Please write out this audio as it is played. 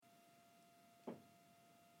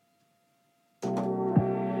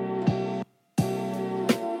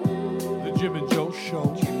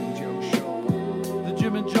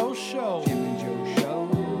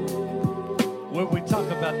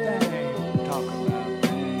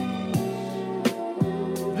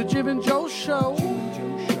Jim and Joe Show.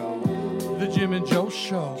 The Jim and Joe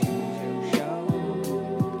Show.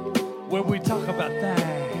 Where we talk about things.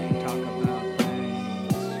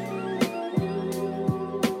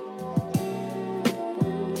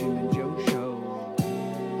 Jim and Joe Show.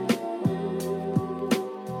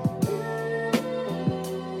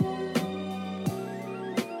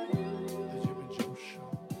 The Jim and Joe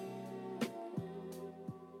Show.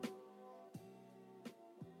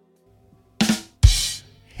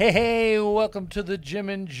 Hey, welcome to the Jim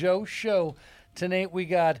and Joe Show. Tonight we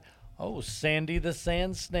got, Sandy the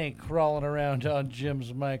Sand Snake crawling around on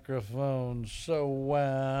Jim's microphone.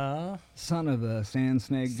 So, Son of a sand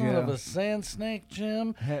snake, son Joe. of a sand snake,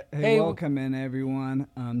 Jim. Hey, welcome in, everyone.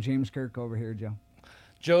 James Kirk over here, Joe.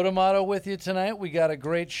 Joe D'Amato with you tonight. We got a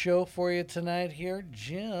great show for you tonight here.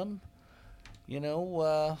 Jim,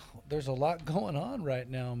 there's a lot going on right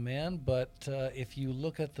now, man. But if you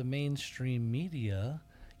look at the mainstream media,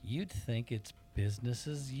 you'd think it's business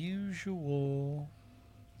as usual.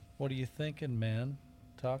 What are you thinking, man?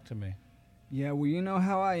 Talk to me. Yeah, well, you know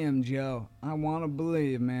how I am, Joe. I want to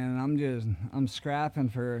believe, man. I'm scrapping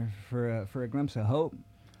for a glimpse of hope.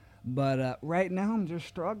 But right now, I'm just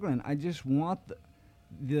struggling. I just want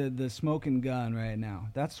the smoking gun right now.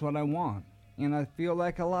 That's what I want. And I feel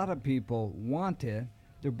like a lot of people want it,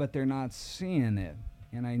 but they're not seeing it.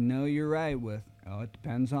 And I know you're right with, it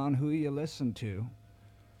depends on who you listen to.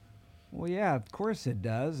 Well, yeah, of course it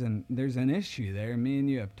does, and there's an issue there. Me and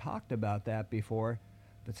you have talked about that before.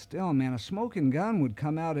 But still, man, a smoking gun would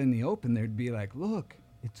come out in the open. They'd be like, look,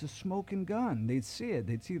 it's a smoking gun. They'd see it.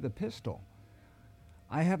 They'd see the pistol.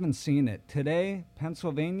 I haven't seen it. Today,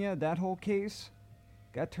 Pennsylvania, that whole case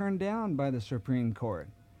got turned down by the Supreme Court.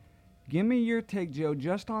 Give me your take, Joe,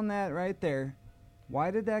 just on that right there.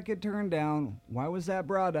 Why did that get turned down? Why was that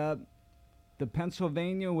brought up? The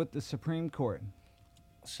Pennsylvania with the Supreme Court.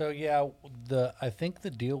 So yeah, I think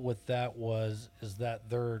the deal with that is that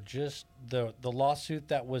they're just the lawsuit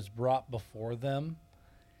that was brought before them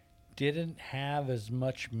didn't have as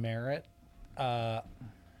much merit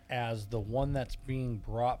as the one that's being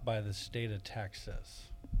brought by the state of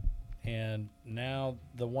Texas. And now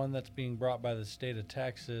the one that's being brought by the state of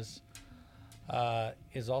Texas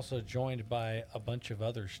is also joined by a bunch of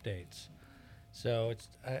other states. So it's.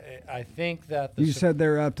 I think that You said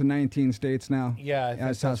they're up to 19 states now. Yeah, I think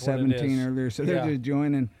I saw that's what it 17 is. earlier, so they're Yeah. just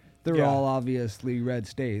joining. They're Yeah. all obviously red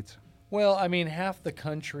states. Well, I mean, half the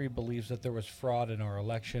country believes that there was fraud in our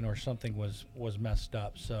election or something was messed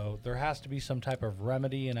up. So there has to be some type of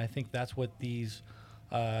remedy, and I think that's what these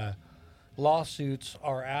lawsuits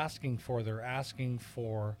are asking for. They're asking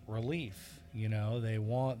for relief.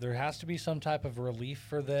 There has to be some type of relief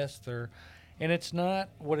for this. And it's not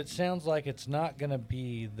what it sounds like. It's not going to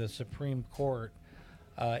be the Supreme Court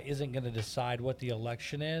isn't going to decide what the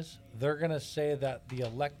election is. They're going to say that the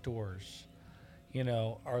electors,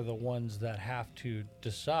 are the ones that have to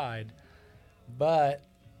decide. But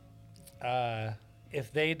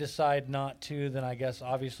if they decide not to, then I guess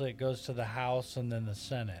obviously it goes to the House and then the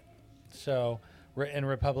Senate. So, and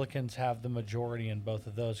Republicans have the majority in both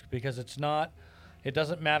of those because it's not. It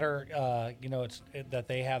doesn't matter, that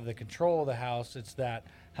they have the control of the House. It's that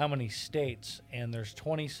how many states, and there's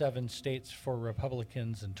 27 states for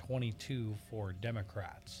Republicans and 22 for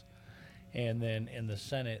Democrats. And then in the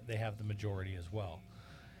Senate, they have the majority as well.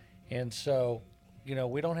 And so,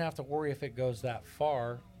 we don't have to worry if it goes that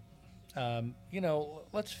far.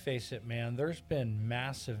 Let's face it, man, there's been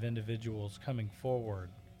massive individuals coming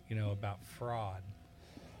forward, about fraud.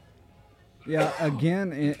 Yeah,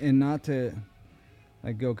 again, and not to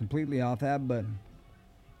go completely off that, but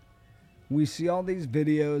we see all these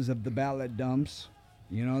videos of the ballot dumps.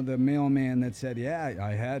 The mailman that said, yeah,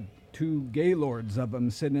 I had 2 gaylords of them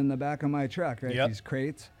sitting in the back of my truck, right? Yep. These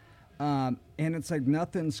crates. And it's like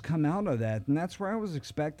nothing's come out of that. And that's where I was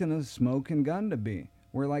expecting a smoking gun to be,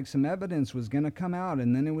 where like some evidence was going to come out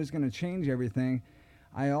and then it was going to change everything.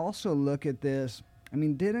 I also look at this. I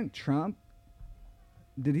mean, didn't Trump,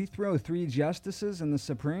 did he throw 3 justices in the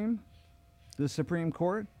Supreme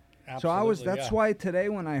Court? Absolutely, So that's why today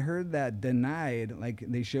when I heard that denied, like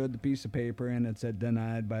they showed the piece of paper and it said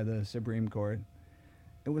denied by the Supreme Court,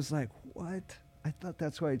 it was like, what? I thought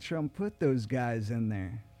that's why Trump put those guys in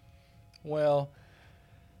there. Well,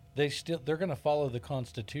 they're going to follow the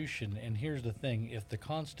Constitution, and here's the thing: if the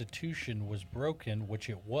Constitution was broken, which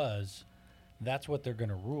it was, that's what they're going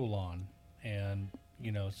to rule on. And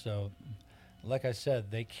so, like I said,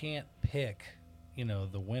 they can't pick,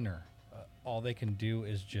 the winner. All they can do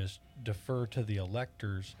is just defer to the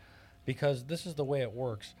electors, because this is the way it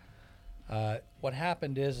works. What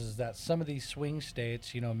happened is that some of these swing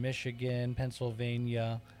states, Michigan,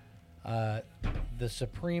 Pennsylvania, uh, the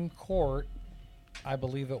Supreme Court, I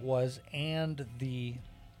believe it was, and the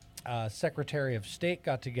Secretary of State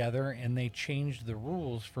got together and they changed the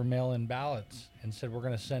rules for mail-in ballots and said we're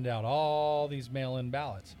going to send out all these mail-in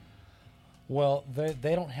ballots. Well,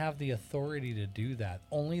 they don't have the authority to do that.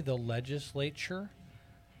 Only the legislature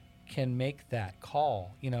can make that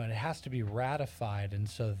call. You know, and it has to be ratified. And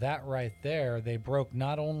so that right there, they broke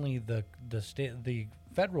not only the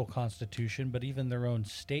federal constitution, but even their own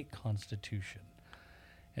state constitution.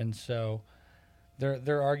 And so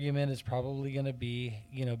their argument is probably going to be,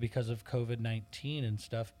 you know, because of COVID-19 and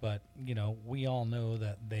stuff. But, you know, we all know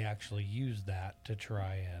that they actually use that to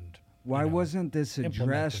try and Why wasn't this implement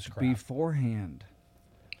this addressed crap. beforehand?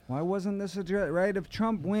 Why wasn't this addressed? Right, if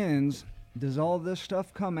Trump wins, does all this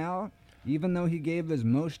stuff come out? Even though he gave his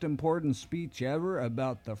most important speech ever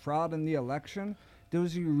about the fraud in the election,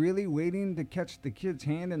 was he really waiting to catch the kid's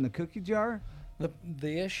hand in the cookie jar?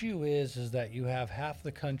 The issue is that you have half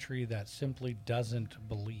the country that simply doesn't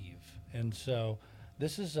believe, and so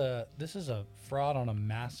this is a fraud on a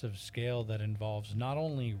massive scale that involves not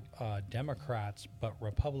only Democrats but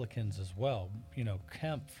Republicans as well. You know,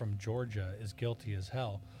 Kemp from Georgia is guilty as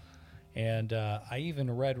hell, and I even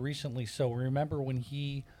read recently. So remember when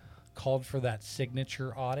he called for that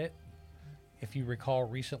signature audit? If you recall,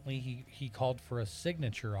 recently he called for a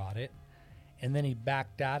signature audit, and then he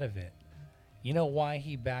backed out of it. You know why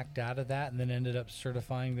he backed out of that and then ended up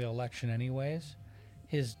certifying the election anyways?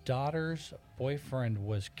 His daughter's boyfriend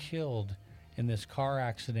was killed in this car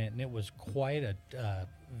accident, and it was quite a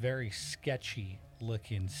very sketchy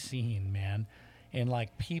looking scene, man. And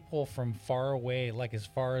like people from far away, like as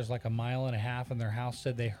far as like a mile and a half in their house,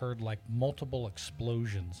 said they heard like multiple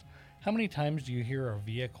explosions. How many times do you hear a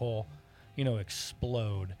vehicle, you know,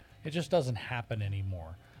 explode? It just doesn't happen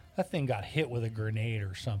anymore. That thing got hit with a grenade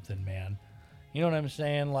or something, man. You know what I'm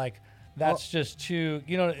saying? Like, that's just too,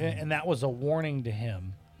 you know, and that was a warning to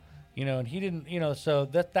him, you know, and he didn't, you know, so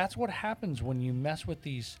that's what happens when you mess with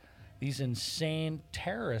these insane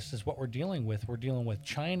terrorists is what we're dealing with. We're dealing with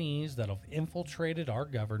Chinese that have infiltrated our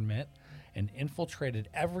government and infiltrated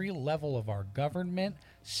every level of our government,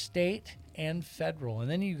 state and federal. And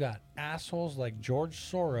then you got assholes like George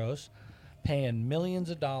Soros paying millions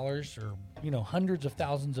of dollars or, you know, hundreds of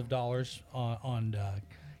thousands of dollars on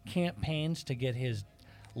campaigns to get his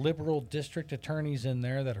liberal district attorneys in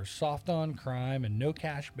there that are soft on crime and no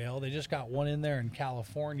cash bail. They just got one in there in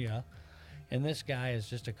California, and this guy is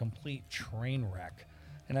just a complete train wreck.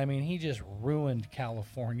 And I mean, he just ruined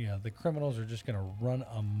California. The criminals are just going to run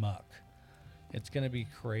amok. It's going to be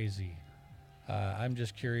crazy. I'm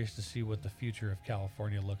just curious to see what the future of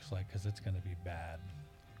California looks like, because it's going to be bad.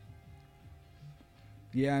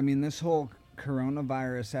 Yeah, I mean, this whole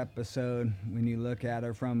coronavirus episode, when you look at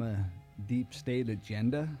it from a deep state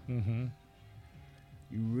agenda, Mm-hmm.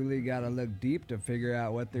 you really got to look deep to figure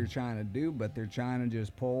out what they're trying to do. But they're trying to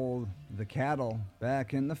just pull the cattle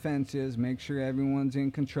back in the fences, make sure everyone's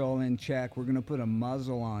in control, in check. We're going to put a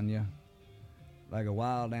muzzle on you like a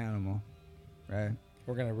wild animal, right?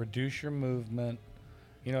 We're going to reduce your movement.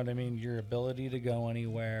 You know what I mean? Your ability to go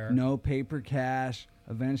anywhere. No paper cash.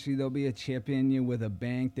 Eventually there'll be a chip in you with a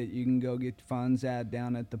bank that you can go get funds at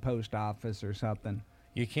down at the post office or something.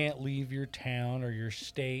 You can't leave your town or your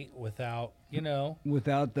state without, you know.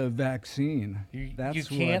 Without the vaccine. That's you what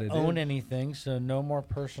can't it own is. anything, so no more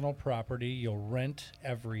personal property. You'll rent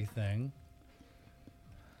everything.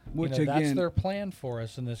 Which you know, that's again, their plan for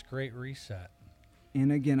us in this great reset.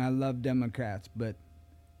 and again, I love Democrats, but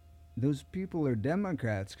those people are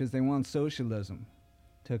Democrats because they want socialism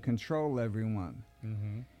to control everyone.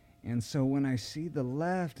 Mm-hmm. And so when I see the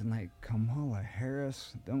left and like Kamala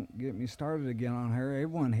Harris, don't get me started again on her.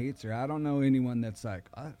 Everyone hates her. I don't know anyone that's like,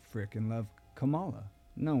 I freaking love Kamala.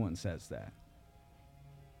 No one says that.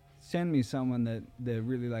 Send me someone that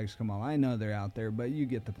really likes Kamala. I know they're out there, but you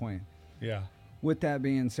get the point. Yeah. With that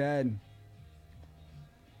being said,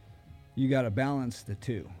 you got to balance the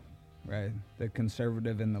two, right? The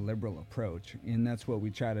conservative and the liberal approach. And that's what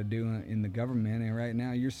we try to do in the government. And right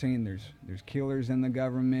now you're saying there's killers in the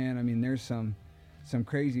government. I mean, there's some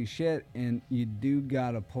crazy shit, and you do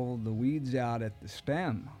got to pull the weeds out at the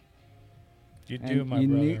stem. You And do, my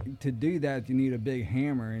you brother. to do that, you need a big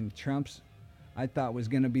hammer, and Trump's, I thought, was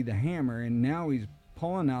going to be the hammer, and now he's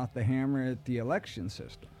pulling out the hammer at the election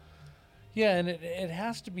system. Yeah, and it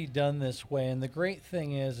has to be done this way. And the great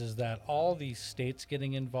thing is that all these states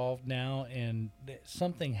getting involved now, and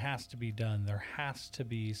something has to be done. There has to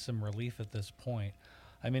be some relief at this point.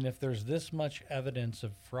 I mean, if there's this much evidence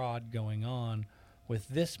of fraud going on with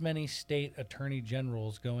this many state attorney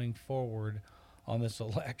generals going forward on this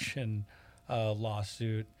election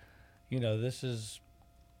lawsuit, this is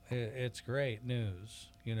it's great news.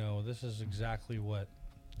 This is exactly what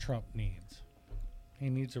Trump needs. He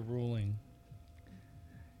needs a ruling.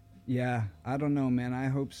 Yeah, I don't know, man. I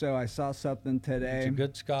hope so. I saw something today. It's a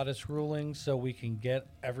good Scottish ruling so we can get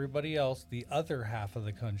everybody else, the other half of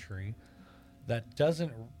the country that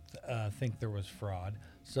doesn't think there was fraud,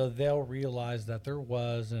 so they'll realize that there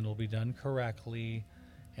was, and it'll be done correctly,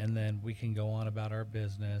 and then we can go on about our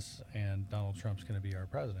business, and Donald Trump's going to be our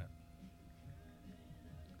president.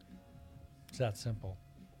 It's that simple.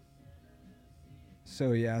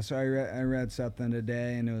 So I read something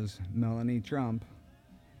today, and it was Melanie Trump,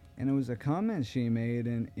 and it was a comment she made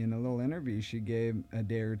in a little interview she gave a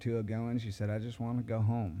day or two ago, and she said, "I just want to go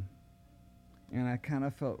home," and I kind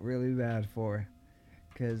of felt really bad for her,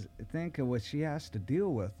 because think of what she has to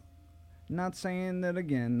deal with. Not saying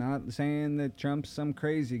that Trump's some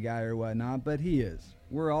crazy guy or whatnot, but he is.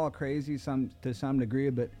 We're all crazy to some degree,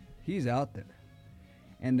 but he's out there.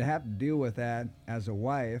 And to have to deal with that as a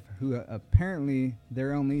wife, who apparently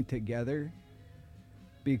they're only together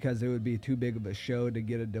because it would be too big of a show to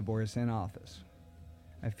get a divorce in office.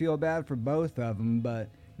 I feel bad for both of them, but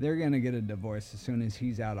they're going to get a divorce as soon as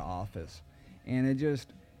he's out of office. And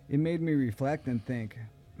it made me reflect and think,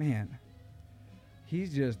 man,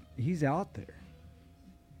 he's out there.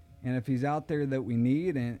 And if he's out there that we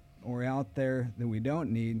need or out there that we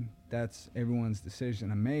don't need, that's everyone's decision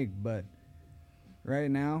to make. But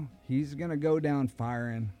right now, he's going to go down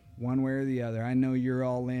firing one way or the other. I know you're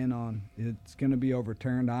all in on it's going to be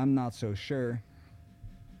overturned. I'm not so sure.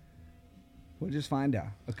 We'll just find out.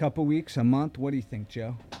 A couple weeks, a month. What do you think,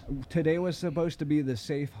 Joe? Today was supposed to be the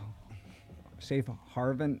safe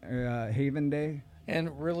haven day.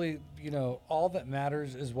 And really, all that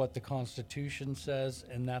matters is what the Constitution says,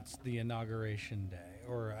 and that's the inauguration day.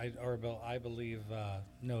 I believe,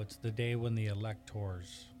 no, it's the day when the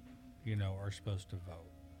electors, are supposed to vote.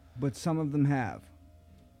 But some of them have.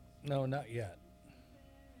 No, not yet.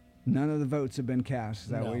 None of the votes have been cast. Is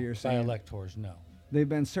that what you're saying? By electors, no. They've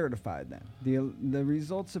been certified then. The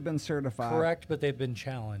results have been certified. Correct, but they've been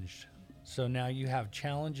challenged. So now you have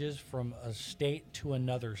challenges from a state to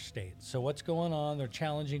another state. So what's going on? They're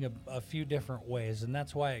challenging a few different ways, and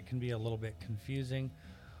that's why it can be a little bit confusing.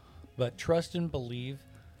 But trust and believe,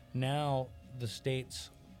 now the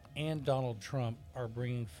states and Donald Trump are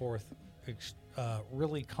bringing forth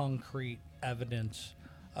really concrete evidence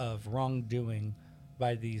of wrongdoing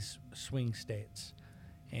by these swing states.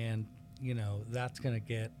 And, that's going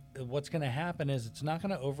to what's going to happen is it's not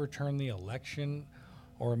going to overturn the election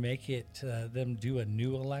or make it them do a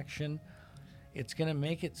new election. It's going to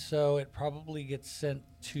make it so it probably gets sent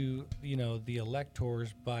to, the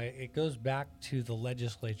electors it goes back to the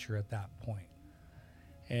legislature at that point.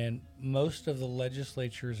 And most of the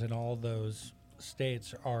legislatures in all those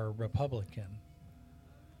states are Republican.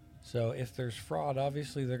 So if there's fraud,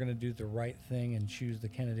 obviously they're going to do the right thing and choose the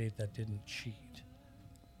candidate that didn't cheat.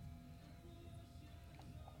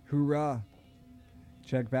 Hoorah.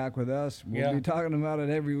 Check back with us. We'll be talking about it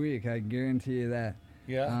every week. I guarantee you that.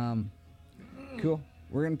 Yeah. Cool.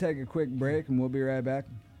 We're going to take a quick break, and we'll be right back.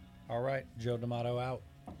 All right. Joe D'Amato out.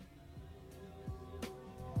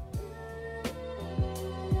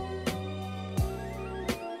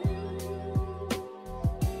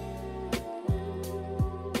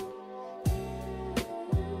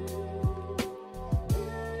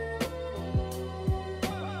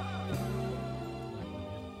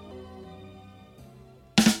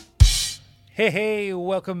 Hey,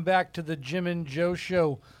 welcome back to the Jim and Joe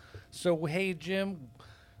Show. So, hey, Jim,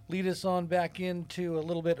 lead us on back into a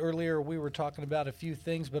little bit earlier. We were talking about a few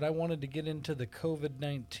things, but I wanted to get into the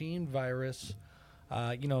COVID-19 virus,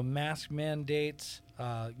 mask mandates,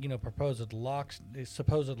 supposed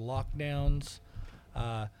lockdowns,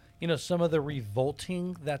 some of the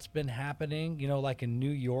revolting that's been happening, like in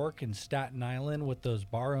New York and Staten Island with those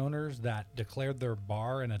bar owners that declared their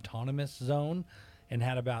bar an autonomous zone and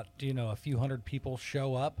had about, a few hundred people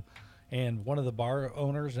show up. And one of the bar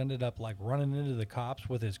owners ended up like running into the cops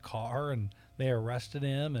with his car, and they arrested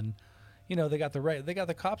him. And, they got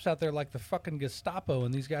the cops out there like the fucking Gestapo,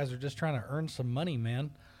 and these guys are just trying to earn some money,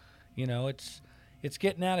 man. It's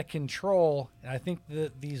getting out of control. I think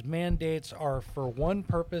that these mandates are for one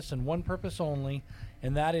purpose and one purpose only,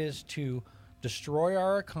 and that is to destroy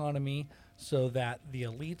our economy so that the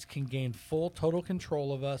elites can gain full total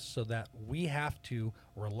control of us, so that we have to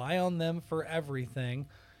rely on them for everything.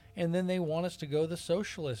 And then they want us to go the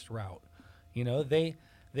socialist route.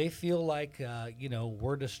 They feel like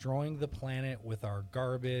we're destroying the planet with our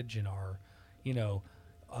garbage and our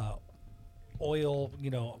oil,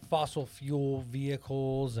 fossil fuel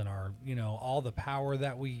vehicles and our, all the power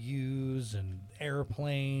that we use and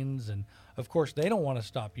airplanes. And of course, they don't want to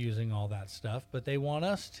stop using all that stuff, but they want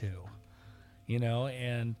us to,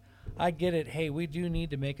 and I get it. Hey, we do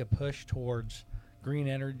need to make a push towards green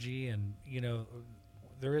energy. And,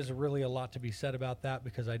 there is really a lot to be said about that,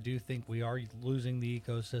 because I do think we are losing the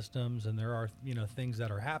ecosystems and there are, things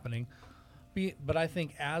that are happening. But I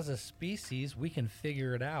think as a species, we can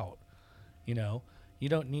figure it out. You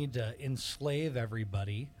don't need to enslave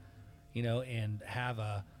everybody, and have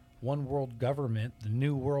a one world government, the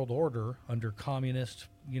new world order under communist,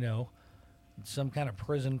 some kind of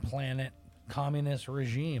prison planet communist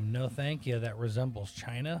regime. No, thank you. That resembles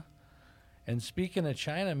China. And speaking of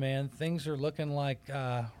China, man, things are looking like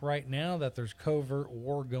right now that there's covert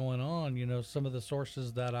war going on. Some of the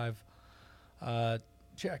sources that I've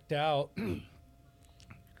checked out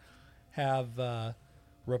have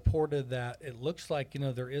reported that it looks like,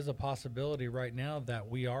 there is a possibility right now that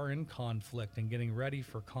we are in conflict and getting ready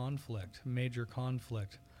for conflict, major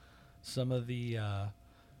conflict. Some of the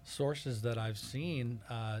sources that I've seen,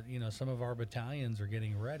 some of our battalions are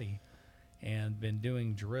getting ready and been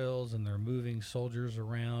doing drills, and they're moving soldiers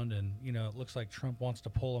around. And, it looks like Trump wants to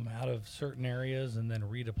pull them out of certain areas and then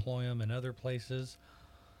redeploy them in other places.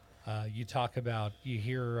 You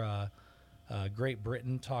hear Great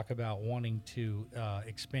Britain talk about wanting to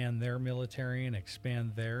expand their military and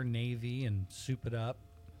expand their navy and soup it up.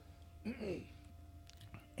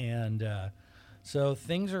 And so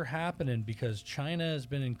things are happening because China has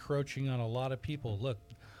been encroaching on a lot of people. Look,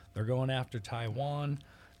 they're going after Taiwan.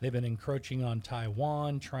 They've been encroaching on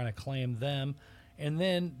Taiwan, trying to claim them. And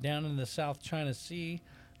then down in the South China Sea,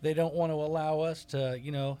 they don't want to allow us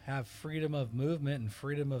to, have freedom of movement and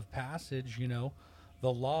freedom of passage.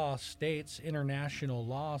 The law states, international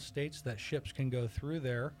law states that ships can go through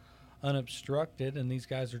there unobstructed, and these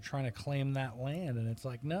guys are trying to claim that land. And it's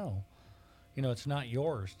like, no, it's not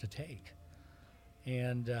yours to take.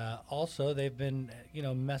 And also they've been,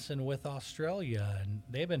 messing with Australia, and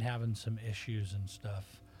they've been having some issues and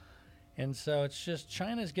stuff. And so it's just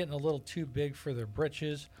China's getting a little too big for their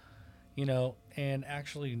britches, and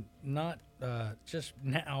actually not just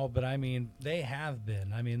now, but I mean, they have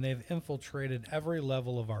been. I mean, they've infiltrated every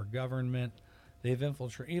level of our government. They've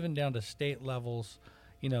infiltrated even down to state levels,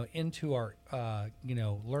 into our,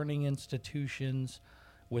 learning institutions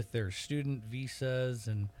with their student visas.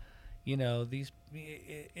 And,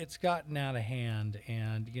 it's gotten out of hand.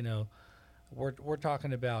 And, we're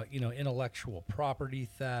talking about, intellectual property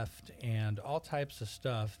theft and all types of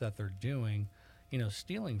stuff that they're doing,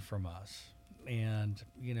 stealing from us and,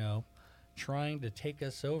 trying to take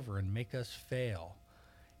us over and make us fail.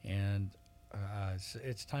 And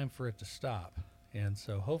it's time for it to stop. And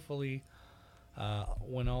so hopefully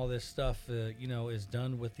when all this stuff, is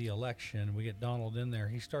done with the election, we get Donald in there,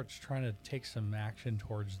 he starts trying to take some action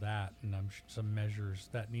towards that, and some measures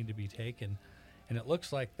that need to be taken. And it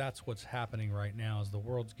looks like that's what's happening right now, is the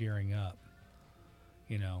world's gearing up,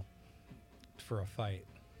 for a fight.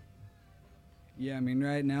 Yeah, I mean,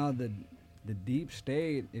 right now the deep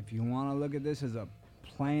state, if you want to look at this as a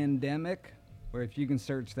plandemic, or if you can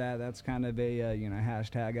search that, that's kind of a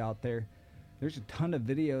hashtag out there. There's a ton of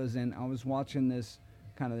videos, and I was watching this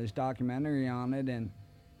documentary on it, and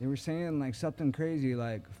they were saying like something crazy,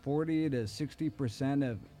 like 40 to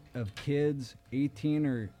 60% of kids 18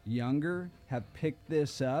 or younger have picked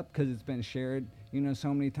this up because it's been shared,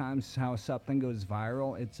 so many times. How something goes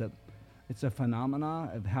viral, it's a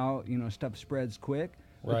phenomena of how stuff spreads quick.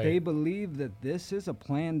 Right. But they believe that this is a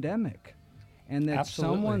plandemic, and that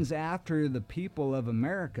Absolutely. Someone's after the people of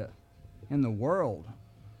America and the world.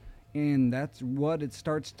 And that's what it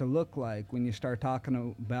starts to look like when you start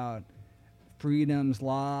talking about freedoms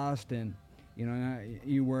lost, and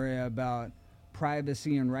you worry about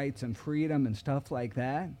privacy and rights and freedom and stuff like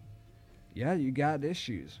that. Yeah, you got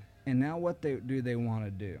issues. And now what do they want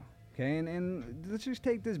to do? Okay, and let's just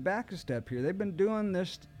take this back a step here. They've been doing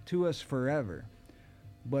this to us forever,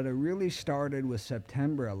 but it really started with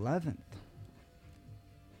September 11th.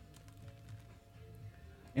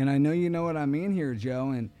 And I know you know what I mean here,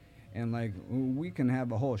 Joe, and like, we can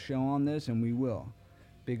have a whole show on this, and we will,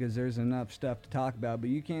 because there's enough stuff to talk about. But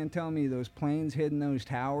you can't tell me those planes hitting those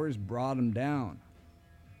towers brought them down.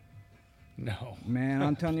 No. Man,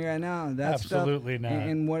 I'm telling you right now, that's absolutely stuff, not.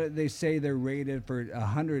 And what they say, they're rated for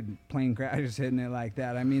 100 plane crashes hitting it like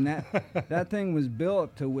that. I mean, that thing was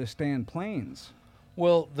built to withstand planes.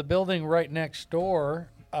 Well, the building right next door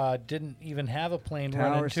didn't even have a plane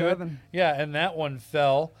run Tower into 7. it. Yeah, and that one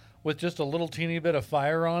fell with just a little teeny bit of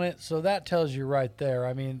fire on it. So that tells you right there.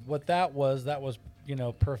 I mean, what that was,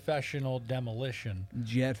 professional demolition.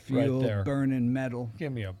 Jet fuel there. burning metal.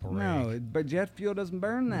 Give me a break. No, but jet fuel doesn't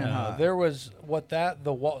burn that No, hot. there was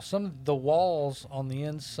some of the walls on the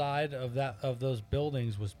inside of those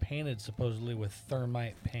buildings was painted supposedly with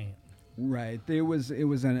thermite paint. Right. It was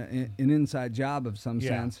an inside job of some Yeah.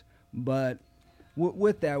 sense. But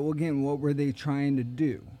with that, well, again, what were they trying to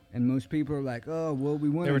do? And most people are like, oh, well, we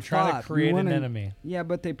went They were and trying fought. to We create went an and-" enemy. Yeah,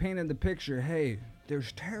 but they painted the picture, hey,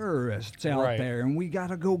 there's terrorists out Right. there, and we got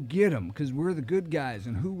to go get them because we're the good guys,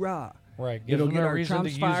 and hoorah. Right. Gives It'll them get a our reason to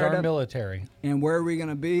troops use fired our up. military. And where are we going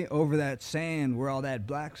to be? Over that sand where all that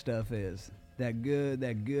black stuff is. That good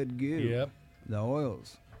goo. Yep. The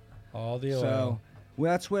oils. All the oil. So,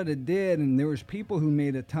 well, that's what it did, and there was people who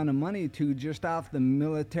made a ton of money too, just off the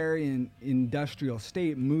military and industrial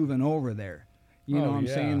state moving over there. You know Oh, what I'm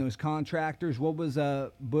yeah. saying? Those contractors. What was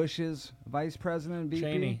Bush's vice president? VP?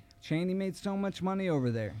 Cheney. Cheney made so much money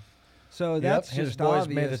over there. So Yep, that's his just boys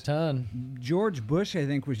obvious. made a ton. George Bush, I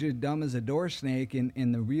think, was just dumb as a door snake, and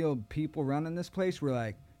the real people running this place were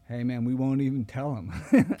like, "Hey, man, we won't even tell them.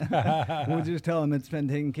 We'll just tell them it's been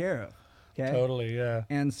taken care of." Okay. Totally, yeah.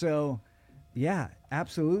 And so, yeah,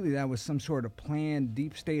 absolutely, that was some sort of planned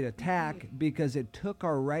deep state attack because it took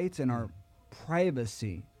our rights and our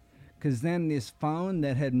privacy. Because then this phone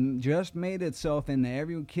that had just made itself into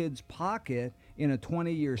every kid's pocket in a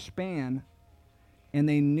 20-year span, and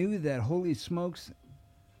they knew that, holy smokes,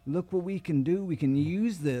 look what we can do. We can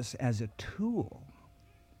use this as a tool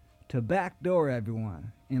to backdoor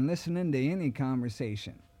everyone and listen into any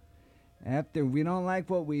conversation. After we don't like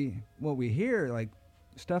what we hear, like,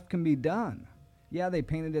 stuff can be done. Yeah, they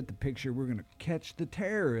painted it the picture, we're going to catch the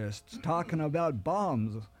terrorists talking about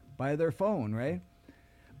bombs by their phone, right?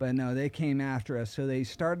 But no, they came after us. So they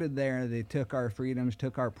started there. They took our freedoms,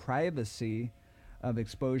 took our privacy of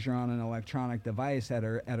exposure on an electronic device at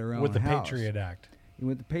our own With the house. Patriot Act.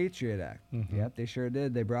 With the Patriot Act. Mhm. Yep, they sure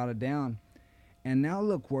did. They brought it down. And now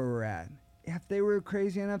look where we're at. If they were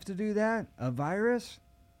crazy enough to do that, a virus,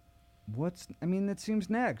 it seems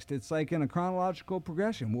next. It's like in a chronological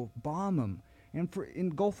progression. We'll bomb them. And in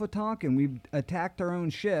Gulf of Tonkin, we've attacked our own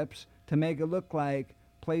ships to make it look like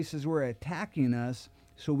places were attacking us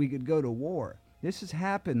so we could go to war. This has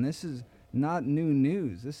happened. This is not new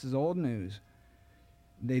news. This is old news.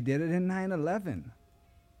 They did it in 9/11.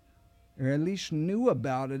 Or at least knew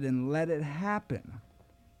about it and let it happen.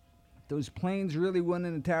 Those planes really went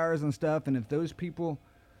into towers and stuff, and if those people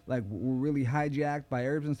were really hijacked by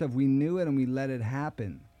Arabs and stuff, we knew it and we let it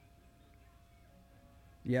happen.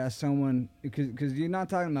 Yeah, because you're not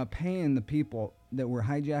talking about paying the people that were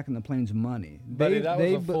hijacking the planes money. Buddy, that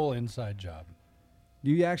was a full inside job.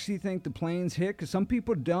 Do you actually think the planes hit? Because some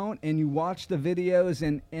people don't, and you watch the videos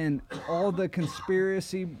and all the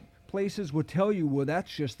conspiracy places will tell you, well, that's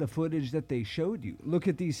just the footage that they showed you. Look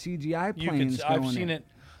at these CGI planes going in.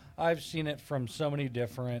 I've seen it from so many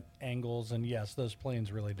different angles, and yes, those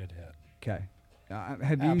planes really did hit. Okay. Have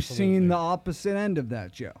you Absolutely. seen the opposite end of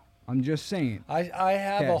that, Joe? I'm just saying. I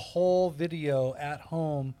have Okay. a whole video at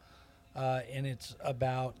home, and it's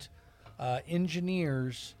about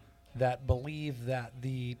engineers that believe that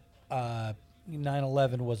the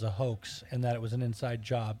 9/11 was a hoax and that it was an inside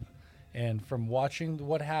job. And from watching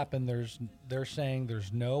what happened, they're saying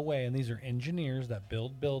there's no way. And these are engineers that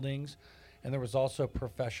build buildings, and there was also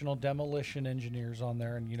professional demolition engineers on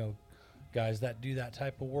there, and guys that do that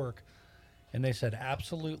type of work. And they said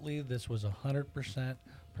absolutely, this was 100%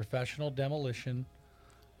 professional demolition.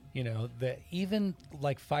 That even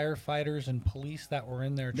like firefighters and police that were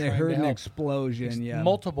in there They trying heard to an help. explosion, yeah.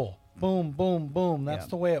 Multiple. Boom, boom, boom. That's Yeah.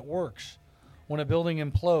 the way it works. When a building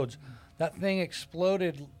implodes, that thing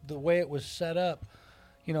exploded the way it was set up.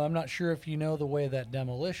 I'm not sure if you know the way that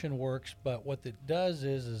demolition works, but what it does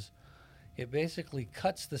is it basically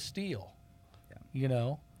cuts the steel.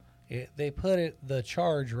 Yeah. They put the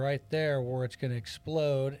charge right there where it's going to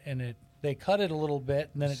explode, and they cut it a little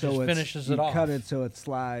bit, and then it just finishes it off. You cut it so it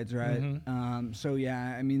slides, right? Mhm. So,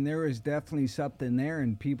 yeah, there is definitely something there,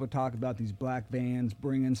 and people talk about these black vans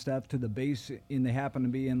bringing stuff to the base, and they happen to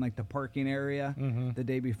be in, like, the parking area Mhm. the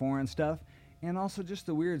day before and stuff. And also just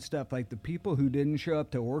the weird stuff, like the people who didn't show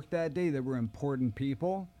up to work that day that were important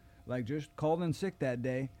people, like just called in sick that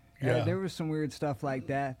day. Yeah. There was some weird stuff like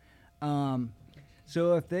that.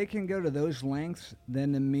 So if they can go to those lengths,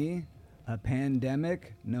 then to me, a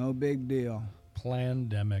pandemic, no big deal.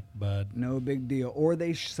 Plandemic, bud. No big deal. Or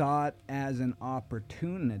they saw it as an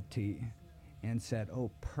opportunity and said,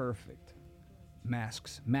 oh, perfect.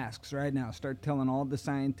 Masks right now. Start telling all the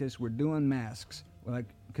scientists we're doing masks.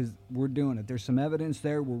 Because we're doing it. There's some evidence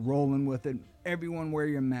there. We're rolling with it. Everyone wear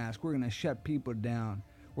your mask. We're going to shut people down.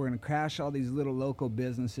 We're going to crash all these little local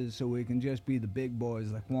businesses so we can just be the big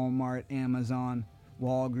boys like Walmart, Amazon,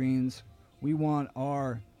 Walgreens. We want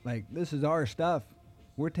this is our stuff.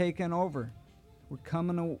 We're taking over. We're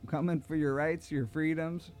coming for your rights, your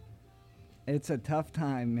freedoms. It's a tough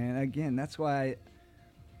time, man. Again, that's why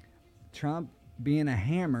Trump being a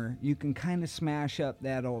hammer, you can kind of smash up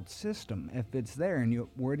that old system if it's there. And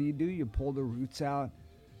what do? You pull the roots out.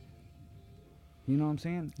 You know what I'm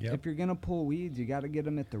saying? Yep. If you're going to pull weeds, you got to get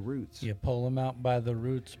them at the roots. You pull them out by the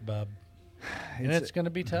roots, bub. And it's going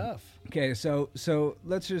to be tough. Okay, so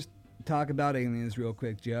let's just talk about aliens real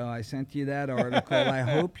quick, Joe. I sent you that article. I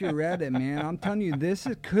hope you read it, man. I'm telling you,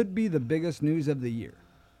 could be the biggest news of the year.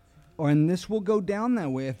 And this will go down that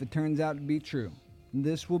way if it turns out to be true.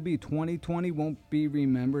 This will be 2020, won't be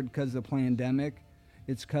remembered because of the pandemic.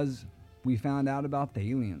 It's because we found out about the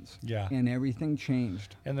aliens. Yeah. And everything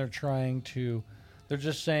changed. And they're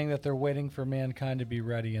just saying that they're waiting for mankind to be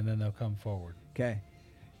ready and then they'll come forward. Okay.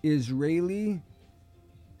 Israeli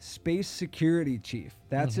Space Security Chief.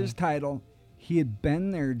 That's his title. He had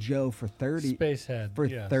been there, Joe, for 30 Spacehead. for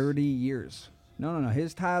yes. 30 years. No.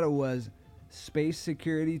 His title was Space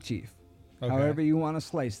Security Chief. Okay. However you want to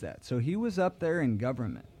slice that. So he was up there in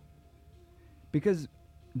government. Because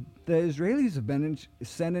the Israelis have been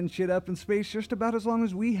sending shit up in space just about as long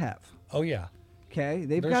as we have. Oh, yeah. Okay?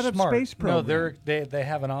 They've They're got smart. a space program. No, they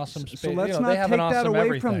have an awesome space. So let's they not have take an awesome that away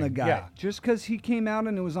everything. from the guy. Yeah. Just because he came out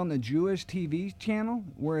and it was on the Jewish TV channel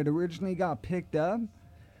where it originally got picked up,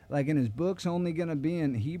 like in his books only going to be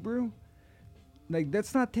in Hebrew, like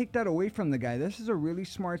let's not take that away from the guy. This is a really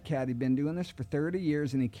smart cat. He'd been doing this for 30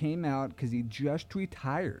 years and he came out because he just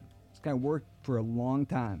retired. This guy worked for a long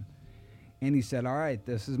time. And he said, all right,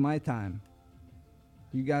 this is my time.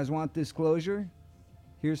 You guys want disclosure?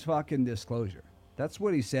 Here's fucking disclosure. That's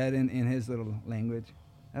what he said in his little language.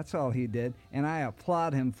 That's all he did. And I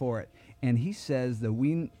applaud him for it. And he says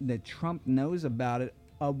that Trump knows about it,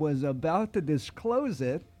 was about to disclose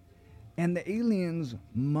it, and the aliens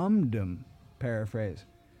mummed him, paraphrase.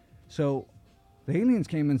 So the aliens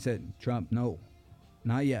came and said, Trump, no,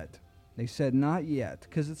 not yet. They said not yet,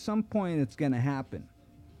 because at some point it's going to happen.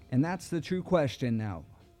 And that's the true question now.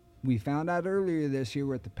 We found out earlier this year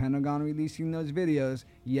with the Pentagon releasing those videos,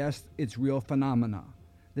 yes, it's real phenomena.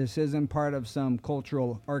 This isn't part of some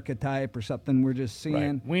cultural archetype or something we're just seeing.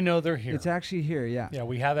 Right. We know they're here. It's actually here, yeah. Yeah,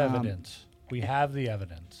 we have evidence. We have the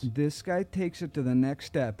evidence. This guy takes it to the next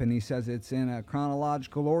step, and he says it's in a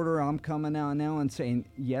chronological order. I'm coming out now and saying,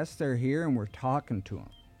 yes, they're here, and we're talking to them.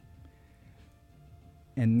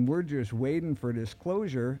 And we're just waiting for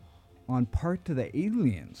disclosure on part to the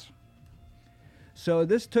aliens. So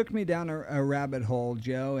this took me down a rabbit hole,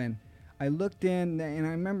 Joe, and I looked in, and I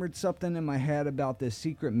remembered something in my head about this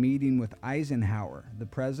secret meeting with Eisenhower, the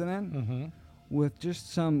president, with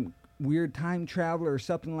just some weird time traveler or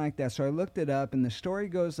something like that. So I looked it up, and the story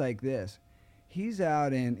goes like this. He's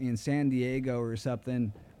out in San Diego or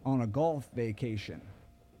something on a golf vacation,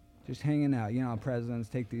 just hanging out. You know how presidents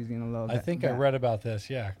take these, little... I think I read about this,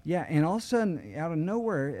 yeah. Yeah, and all of a sudden, out of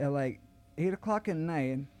nowhere, at like 8 o'clock at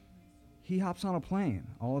night, he hops on a plane.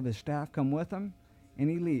 All of his staff come with him, and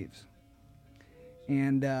he leaves.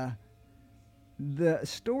 And the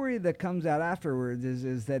story that comes out afterwards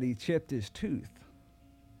is that he chipped his tooth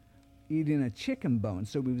eating a chicken bone,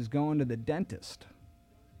 so he was going to the dentist.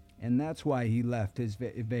 And that's why he left his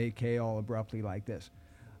vacay all abruptly like this.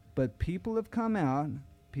 But people have come out,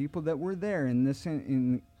 people that were there in this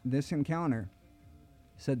encounter,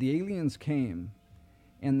 said the aliens came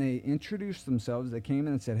and they introduced themselves. They came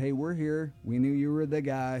in and said, hey, we're here. We knew you were the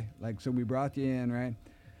guy. So we brought you in, right?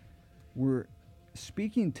 We're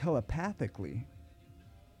speaking telepathically.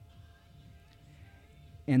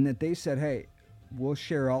 And that they said, hey, we'll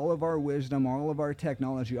share all of our wisdom, all of our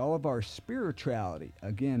technology, all of our spirituality.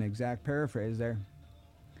 Again, exact paraphrase there.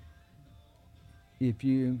 If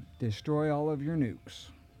you destroy all of your nukes,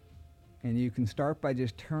 and you can start by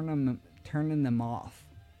just turning them off,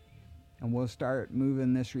 and we'll start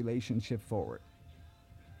moving this relationship forward.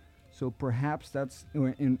 So perhaps that's,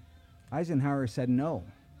 and Eisenhower said no.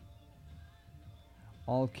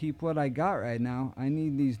 I'll keep what I got right now. I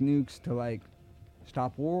need these nukes to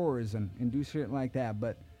stop wars and do shit like that.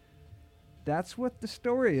 But that's what the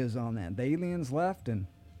story is on that. The aliens left, and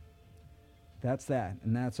that's that.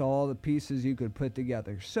 And that's all the pieces you could put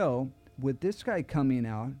together. So with this guy coming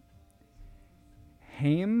out,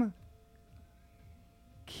 Haim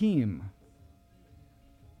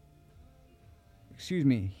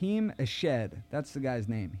Eshed. That's the guy's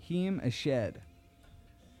name. Haim Eshed.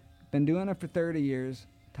 Been doing it for 30 years.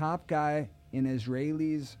 Top guy in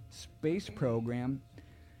Israeli's space program.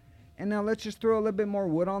 And now let's just throw a little bit more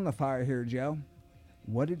wood on the fire here, Joe.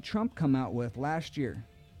 What did Trump come out with last year?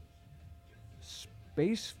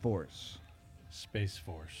 Space Force. Space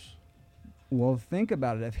Force. Well, think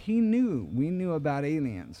about it. If we knew about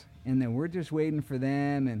aliens, and then we're just waiting for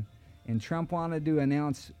them, and Trump wanted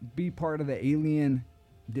to be part of the alien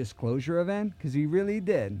disclosure event, because he really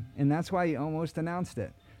did, and that's why he almost announced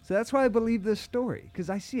it. So that's why I believe this story, because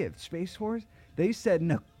I see it. Space Force, they said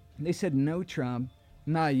no. They said no, Trump,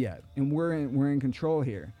 not yet, and we're in control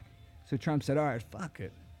here. So Trump said, all right, fuck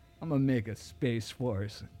it. I'm going to make a Space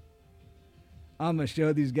Force. I'm going to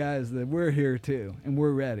show these guys that we're here too, and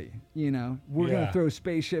we're ready. We're going to throw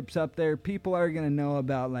spaceships up there. People are going to know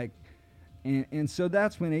about, and so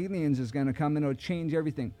that's when aliens is going to come, and it'll change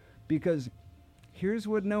everything. Because here's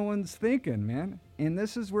what no one's thinking, man. And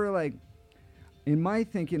this is where, in my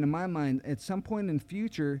thinking, in my mind, at some point in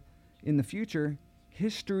the future,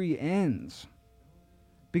 history ends.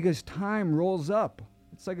 Because time rolls up.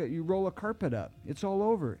 It's like you roll a carpet up. It's all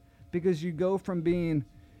over. Because you go from being,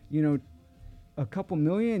 a couple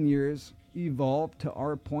million years evolved to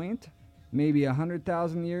our point, maybe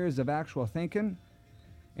 100,000 years of actual thinking,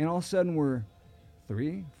 and all of a sudden we're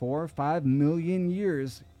 3, 4, 5 million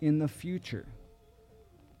years in the future.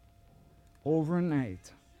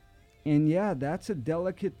 Overnight. And yeah, that's a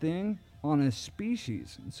delicate thing on a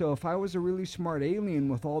species. So if I was a really smart alien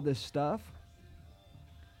with all this stuff,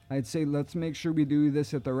 I'd say let's make sure we do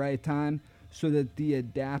this at the right time so that the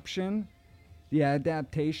adaptation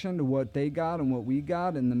to what they got and what we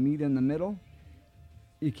got and the meat in the middle,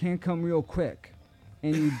 it can't come real quick.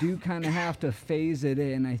 And you do kind of have to phase it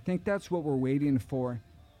in. I think that's what we're waiting for.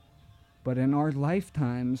 But in our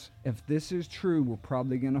lifetimes, if this is true, we're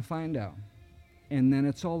probably going to find out. And then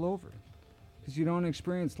it's all over. Because you don't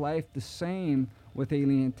experience life the same with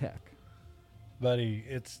alien tech. Buddy,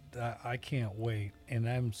 I can't wait. And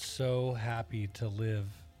I'm so happy to live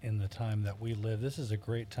in the time that we live. This is a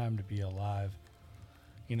great time to be alive.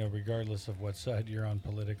 Regardless of what side you're on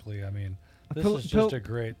politically. I mean, this is just a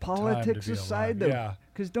great politics time to be aside, alive. though. Yeah.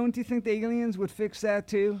 Because don't you think the aliens would fix that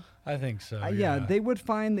too? I think so. Yeah, they would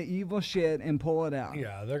find the evil shit and pull it out.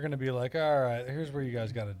 Yeah, they're going to be like, all right, here's where you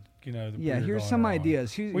guys got to, yeah, here's some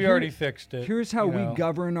ideas. We already fixed it. Here's how we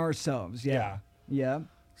govern ourselves. Yeah.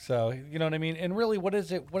 So, you know what I mean? And really, what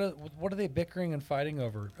is it? What are they bickering and fighting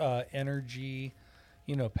over? Energy,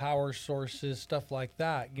 power sources, stuff like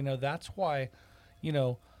that. That's why,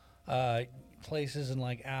 places in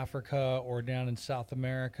like Africa or down in South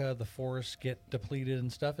America, the forests get depleted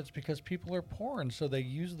and stuff. It's because people are poor, and so they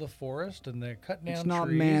use the forest and they're cutting down trees. It's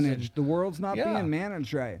not managed. The world's not being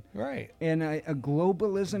managed right. Right. And a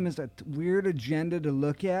globalism is a weird agenda to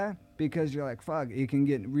look at, because you're like, fuck, it can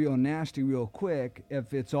get real nasty real quick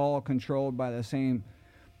if it's all controlled by the same.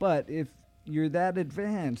 But if you're that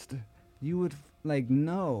advanced, you would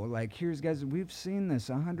know, here's guys, we've seen this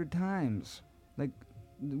 100 times.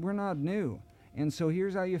 We're not new. And so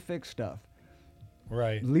here's how you fix stuff.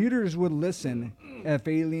 Right. Leaders would listen if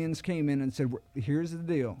aliens came in and said, here's the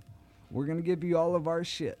deal. We're going to give you all of our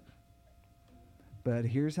shit. But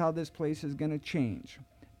here's how this place is going to change.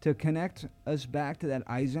 To connect us back to that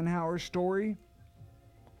Eisenhower story,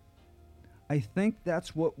 I think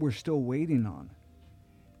that's what we're still waiting on.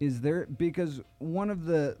 Because one of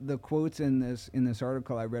the quotes in this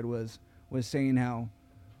article I read was saying how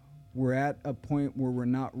we're at a point where we're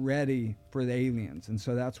not ready for the aliens. And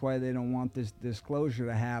so that's why they don't want this disclosure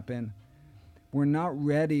to happen. We're not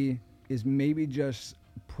ready is maybe just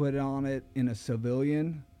put on it in a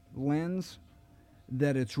civilian lens,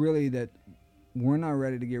 that it's really that we're not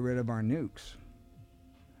ready to get rid of our nukes.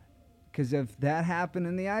 Because if that happened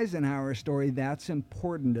in the Eisenhower story, that's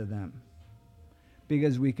important to them.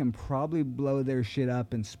 Because we can probably blow their shit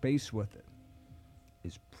up in space with it.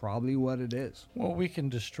 Is probably what it is. Well, we can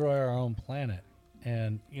destroy our own planet.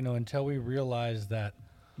 And, until we realize that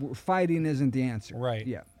fighting isn't the answer. Right.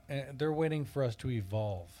 Yeah. They're waiting for us to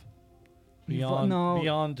evolve.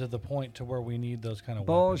 Beyond to the point to where we need those kind of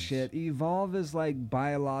bullshit. weapons. Evolve is like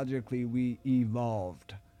biologically we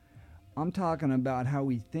evolved. I'm talking about how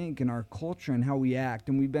we think and our culture and how we act.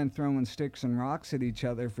 And we've been throwing sticks and rocks at each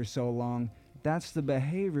other for so long. That's the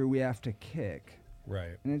behavior we have to kick.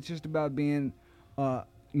 Right. And it's just about being a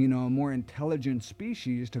more intelligent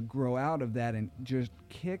species to grow out of that and just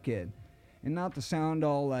kick it. And not to sound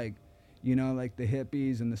all like the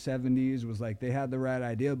hippies in the 70s was like they had the right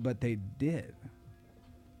idea, but they did.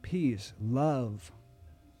 Peace, love.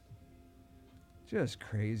 Just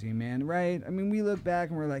crazy, man, right? I mean, we look back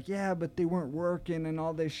and we're like, yeah, but they weren't working and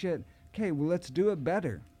all this shit. Okay, well, let's do it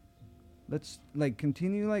better. Let's like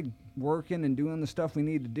continue like working and doing the stuff we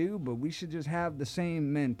need to do, but we should just have the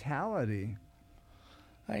same mentality.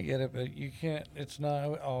 I get it, but you can't. It's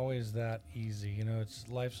not always that easy. You know, it's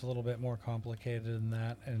life's a little bit more complicated than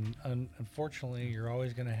that, and unfortunately, you're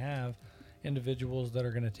always going to have individuals that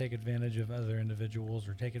are going to take advantage of other individuals,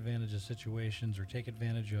 or take advantage of situations, or take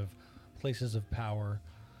advantage of places of power.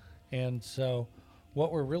 And so,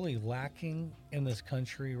 what we're really lacking in this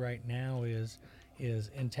country right now is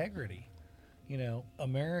integrity. You know,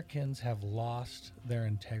 Americans have lost their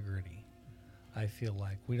integrity. I feel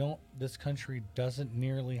like we don't. This country doesn't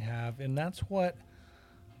nearly have, and that's what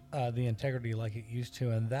the integrity like it used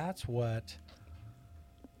to, and that's what,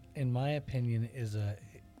 in my opinion, is a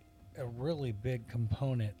really big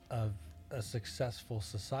component of a successful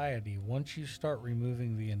society. Once you start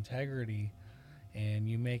removing the integrity, and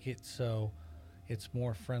you make it so it's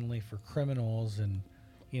more friendly for criminals and,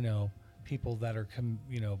 you know, people that are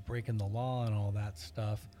breaking the law and all that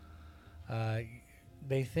stuff.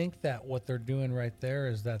 They think that what they're doing right there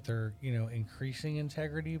is that they're, increasing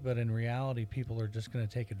integrity, but in reality, people are just going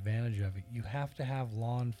to take advantage of it. You have to have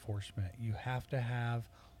law enforcement. You have to have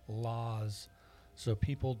laws so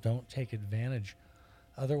people don't take advantage.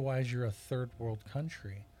 Otherwise, you're a third world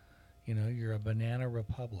country. You know, you're a banana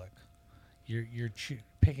republic. You're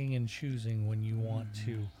picking and choosing when you want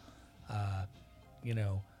to,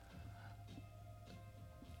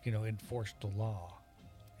 enforce the law.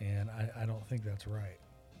 And I don't think that's right.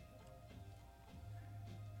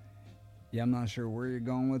 Yeah, I'm not sure where you're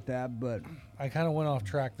going with that, but I kind of went off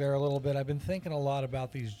track there a little bit. I've been thinking a lot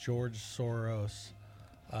about these George Soros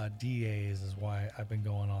DAs is why I've been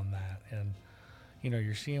going on that. And,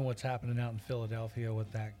 you're seeing what's happening out in Philadelphia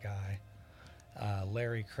with that guy,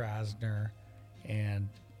 Larry Krasner. And,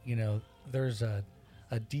 there's a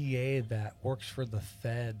DA that works for the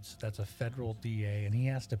feds. That's a federal DA, and he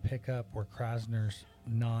has to pick up where Krasner's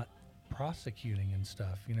not prosecuting and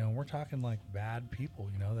stuff. We're talking like bad people,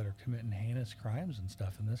 that are committing heinous crimes and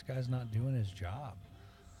stuff, and this guy's not doing his job.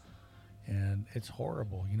 And it's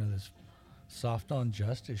horrible, this soft on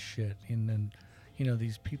justice shit. And then,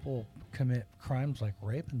 these people commit crimes like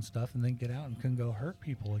rape and stuff and then get out and can go hurt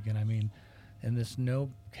people again. I mean, and this no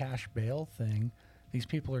cash bail thing, these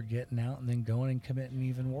people are getting out and then going and committing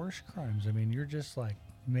even worse crimes. I mean, you're just like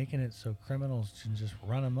making it so criminals can just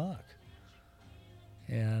run amok.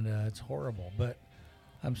 And it's horrible. But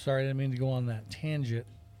I'm sorry, I didn't mean to go on that tangent.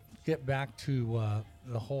 Get back to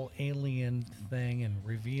the whole alien thing and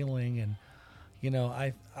revealing. And,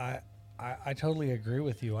 I totally agree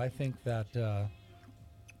with you. I think that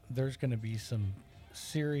there's going to be some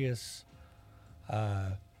serious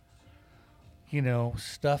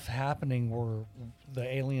stuff happening where the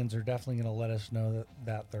aliens are definitely going to let us know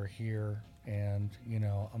that they're here and,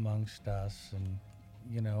 amongst us. And,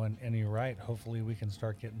 and you're right. Hopefully we can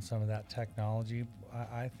start getting some of that technology.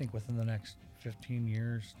 I think within the next 15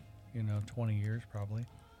 years, 20 years probably.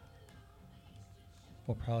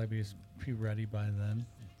 We'll probably be ready by then.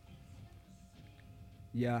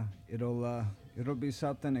 yeah, it'll be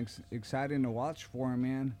something exciting to watch for,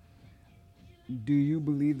 man. Do you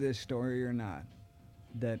believe this story or not?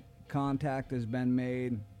 That contact has been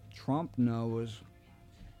made, Trump knows,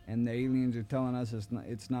 and the aliens are telling us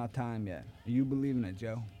it's not time yet. Are you believing it,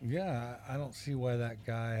 Joe? Yeah, I don't see why that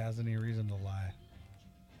guy has any reason to lie.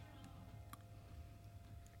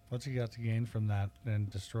 What's he got to gain from that and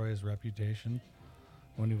destroy his reputation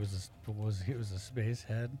when he was a space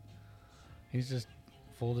head? He's just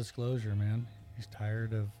full disclosure, man. He's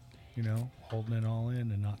tired of, holding it all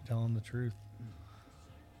in and not telling the truth.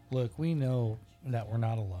 Look, we know that we're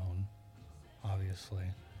not alone, obviously.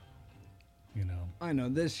 I know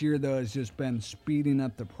this year though has just been speeding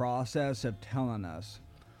up the process of telling us.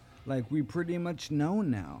 Like we pretty much know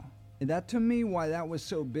now. And that to me, why that was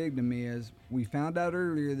so big to me is we found out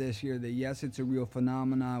earlier this year that yes, it's a real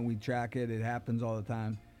phenomenon. We track it. It happens all the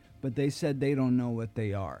time. But they said they don't know what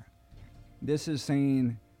they are. This is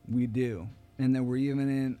saying we do. And that we're even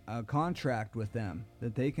in a contract with them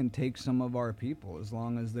that they can take some of our people as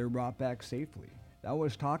long as they're brought back safely. That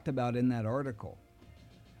was talked about in that article,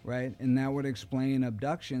 right? And that would explain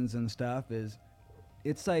abductions and stuff. Is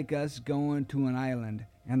it's like us going to an island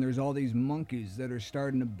and there's all these monkeys that are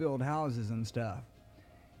starting to build houses and stuff.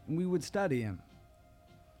 And we would study them,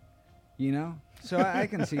 So I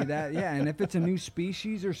can see that, yeah. And if it's a new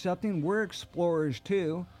species or something, we're explorers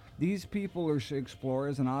too. These people are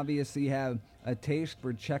explorers and obviously have a taste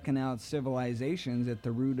for checking out civilizations at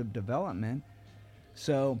the root of development.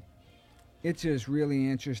 So it's just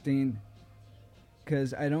really interesting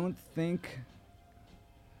because I don't think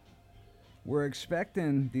we're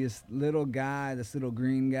expecting this little guy, this little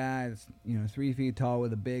green guy, that's 3 feet tall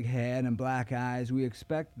with a big head and black eyes. We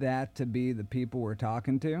expect that to be the people we're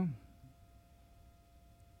talking to.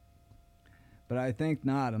 But I think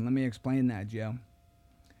not, and let me explain that, Joe.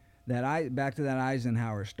 Back to that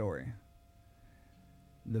Eisenhower story.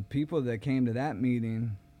 The people that came to that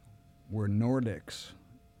meeting were Nordics.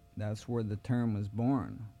 That's where the term was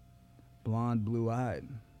born. Blonde, blue-eyed,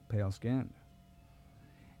 pale-skinned.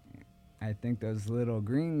 I think those little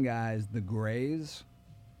green guys, the Greys,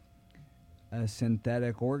 a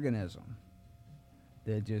synthetic organism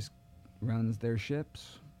that just runs their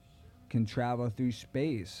ships, can travel through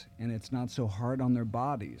space, and it's not so hard on their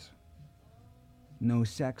bodies. No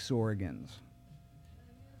sex organs.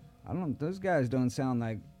 Those guys don't sound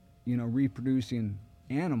like, reproducing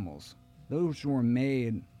animals. Those were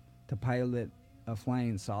made to pilot a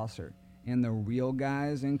flying saucer. And the real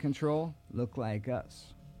guys in control look like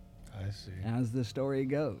us. I see. As the story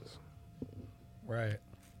goes. Right.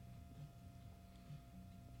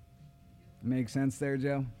 Makes sense there,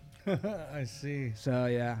 Joe? I see. So,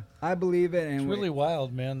 yeah, I believe it. And it's really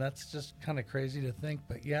wild, man. That's just kind of crazy to think.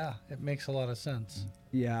 But, yeah, it makes a lot of sense.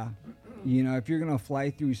 Yeah. If you're going to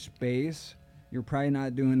fly through space, you're probably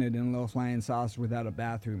not doing it in a little flying saucer without a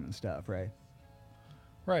bathroom and stuff, right?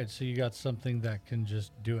 Right. So you got something that can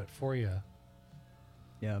just do it for you.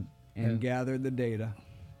 Yeah. And gather the data.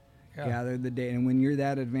 Yeah. Gather the data. And when you're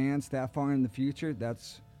that advanced, that far in the future,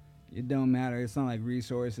 it don't matter. It's not like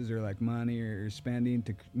resources or like money or spending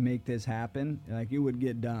to make this happen. Like, it would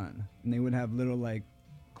get done. And they would have little like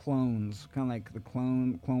clones, kind of like the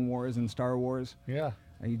Clone Wars and Star Wars. Yeah.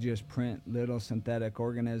 You just print little synthetic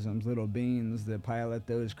organisms, little beings that pilot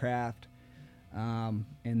those craft. And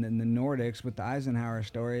then the Nordics with the Eisenhower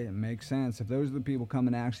story, it makes sense. If those are the people come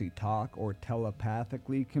and actually talk or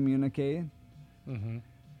telepathically communicate,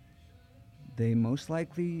 they most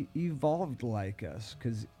likely evolved like us,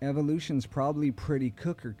 because evolution's probably pretty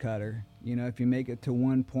cooker cutter. If you make it to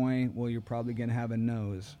one point, well, you're probably going to have a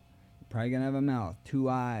nose. You're probably going to have a mouth, 2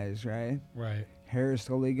 eyes, right? Right. Hair is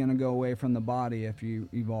slowly going to go away from the body if you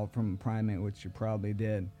evolved from a primate, which you probably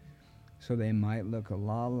did. So they might look a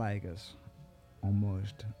lot like us,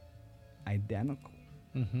 almost identical.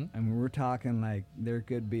 And we're talking like there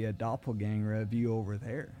could be a doppelganger of you over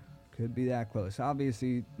there. Could be that close.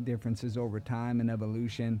 Obviously, differences over time and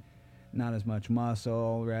evolution, not as much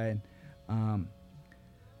muscle, right?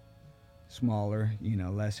 Smaller,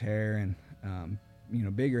 less hair and,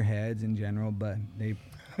 bigger heads in general, but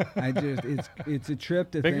it's a trip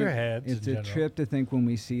to bigger think. Heads it's in a general. trip to think when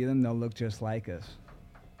we see them, they'll look just like us.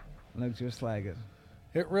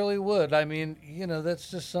 It really would. I mean, that's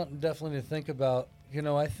just something definitely to think about.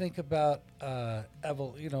 I think about,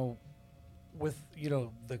 with,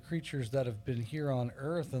 the creatures that have been here on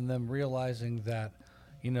Earth, and them realizing that,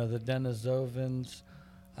 the Denisovans,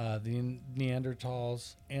 the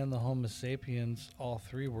Neanderthals, and the Homo sapiens, all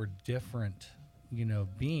three were different,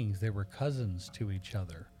 beings. They were cousins to each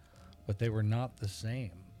other, but they were not the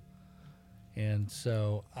same. And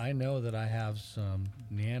so I know that I have some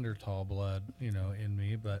Neanderthal blood, in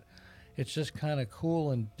me, but it's just kind of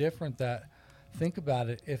cool and different that, think about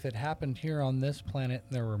it, if it happened here on this planet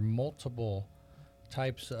and there were multiple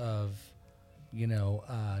types of,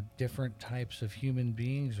 different types of human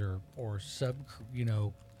beings or sub,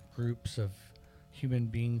 groups of human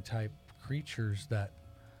being type creatures that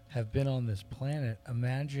have been on this planet,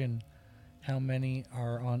 imagine how many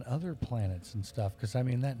are on other planets and stuff, because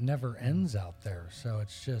that never ends out there. So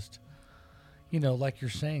it's just, like you're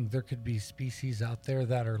saying, there could be species out there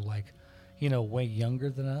that are like, way younger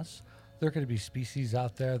than us. There could be species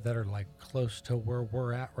out there that are like close to where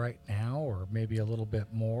we're at right now, or maybe a little bit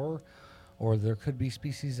more, or there could be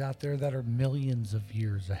species out there that are millions of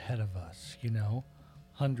years ahead of us,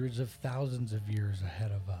 hundreds of thousands of years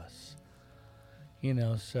ahead of us,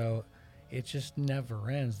 so it just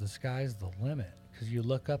never ends. The sky's the limit, because you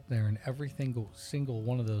look up there and every single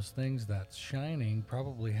one of those things that's shining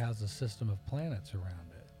probably has a system of planets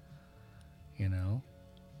around it,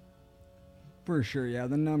 For sure, yeah.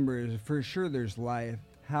 The numbers, for sure there's life.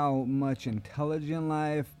 How much intelligent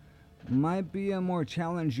life might be a more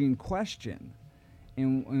challenging question.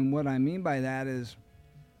 And what I mean by that is,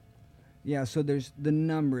 yeah, so there's the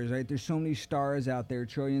numbers, right? There's so many stars out there,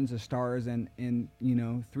 trillions of stars, and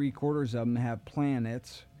 3/4 of them have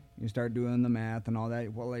planets. You start doing the math and all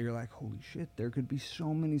that. Well, you're like, holy shit, there could be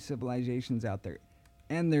so many civilizations out there.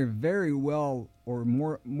 And there very well, or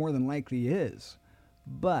more than likely is.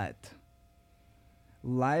 But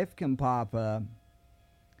life can pop up.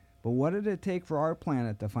 But what did it take for our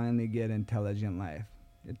planet to finally get intelligent life?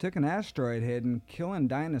 It took an asteroid hitting, killing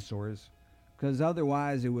dinosaurs, because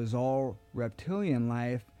otherwise it was all reptilian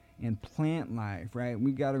life and plant life, right?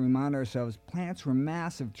 We got to remind ourselves plants were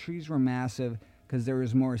massive, trees were massive, because there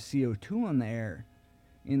was more CO2 in the air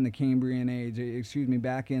in the Cambrian age,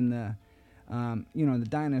 back in the, the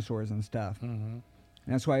dinosaurs and stuff. Mm-hmm.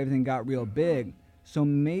 That's why everything got real big. So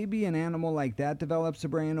maybe an animal like that develops a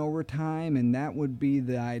brain over time, and that would be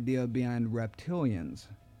the idea behind reptilians,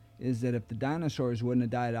 is that if the dinosaurs wouldn't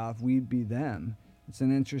have died off, we'd be them. It's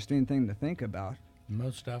an interesting thing to think about.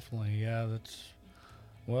 Most definitely, yeah.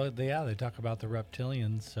 They talk about the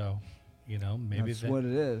reptilians, so maybe That's what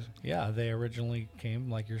it is. Yeah, they originally came,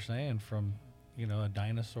 like you're saying, from a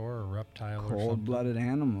dinosaur or reptile or something. Cold-blooded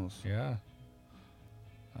animals. Yeah.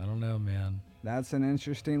 I don't know, man. That's an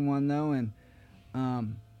interesting one, though, and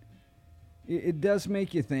it does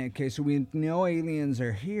make you think. Okay, so we know aliens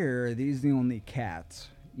are here. Are these the only cats?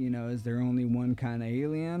 Is there only one kind of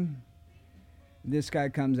alien? This guy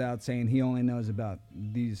comes out saying he only knows about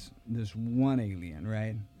this one alien,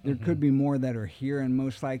 right? There could be more that are here, and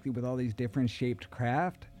most likely with all these different shaped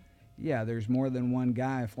craft, yeah, there's more than one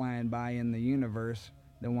guy flying by in the universe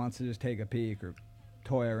that wants to just take a peek or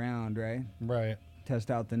toy around, right? Right. Test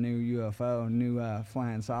out the new UFO, new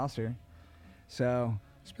flying saucer. So,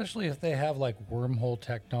 especially if they have like wormhole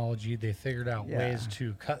technology, they figured out Yeah. ways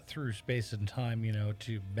to cut through space and time,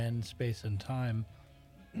 to bend space and time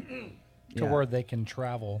to where they can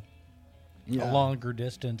travel a longer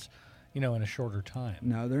distance, in a shorter time.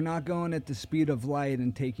 No, they're not going at the speed of light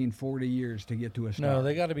and taking 40 years to get to a star. No,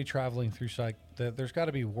 they got to be traveling through there's got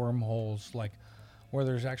to be wormholes like where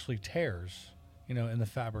there's actually tears, in the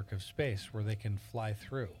fabric of space where they can fly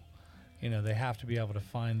through. They have to be able to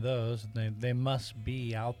find those. They must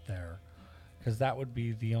be out there because that would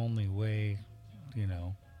be the only way,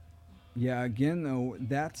 Yeah, again, though,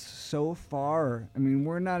 that's so far. I mean,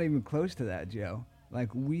 we're not even close to that, Joe.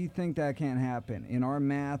 Like, we think that can't happen. In our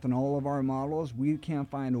math and all of our models, we can't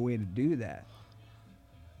find a way to do that.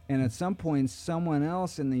 And at some point, someone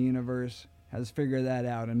else in the universe has figured that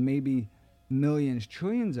out, and maybe millions,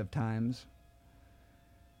 trillions of times.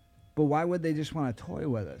 But why would they just want to toy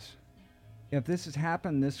with us? If this has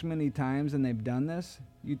happened this many times and they've done this,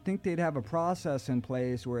 you'd think they'd have a process in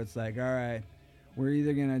place where it's like, all right, we're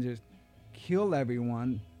either going to just kill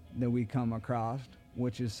everyone that we come across,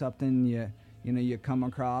 which is something you come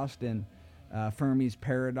across in Fermi's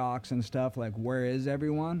paradox and stuff, like where is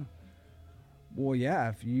everyone? Well, yeah,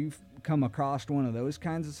 if you come across one of those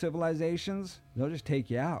kinds of civilizations, they'll just take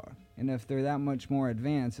you out. And if they're that much more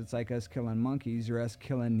advanced, it's like us killing monkeys or us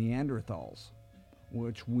killing Neanderthals,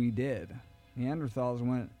 which we did. Neanderthals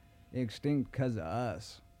went extinct because of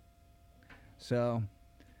us. So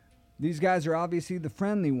these guys are obviously the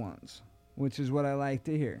friendly ones, which is what I like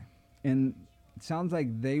to hear. And it sounds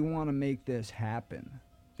like they want to make this happen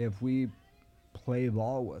if we play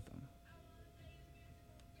ball with them.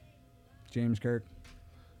 James Kirk.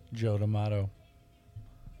 Joe D'Amato.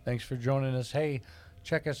 Thanks for joining us. Hey,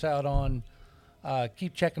 check us out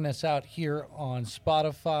keep checking us out here on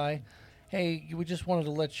Spotify. Hey, we just wanted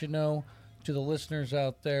to let you know, to the listeners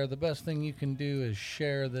out there, the best thing you can do is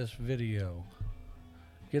share this video.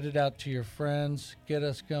 Get it out to your friends. Get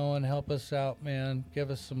us going. Help us out, man. Give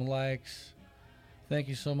us some likes. Thank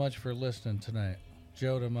you so much for listening tonight.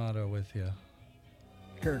 Joe D'Amato with you.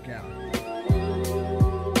 Kirk out.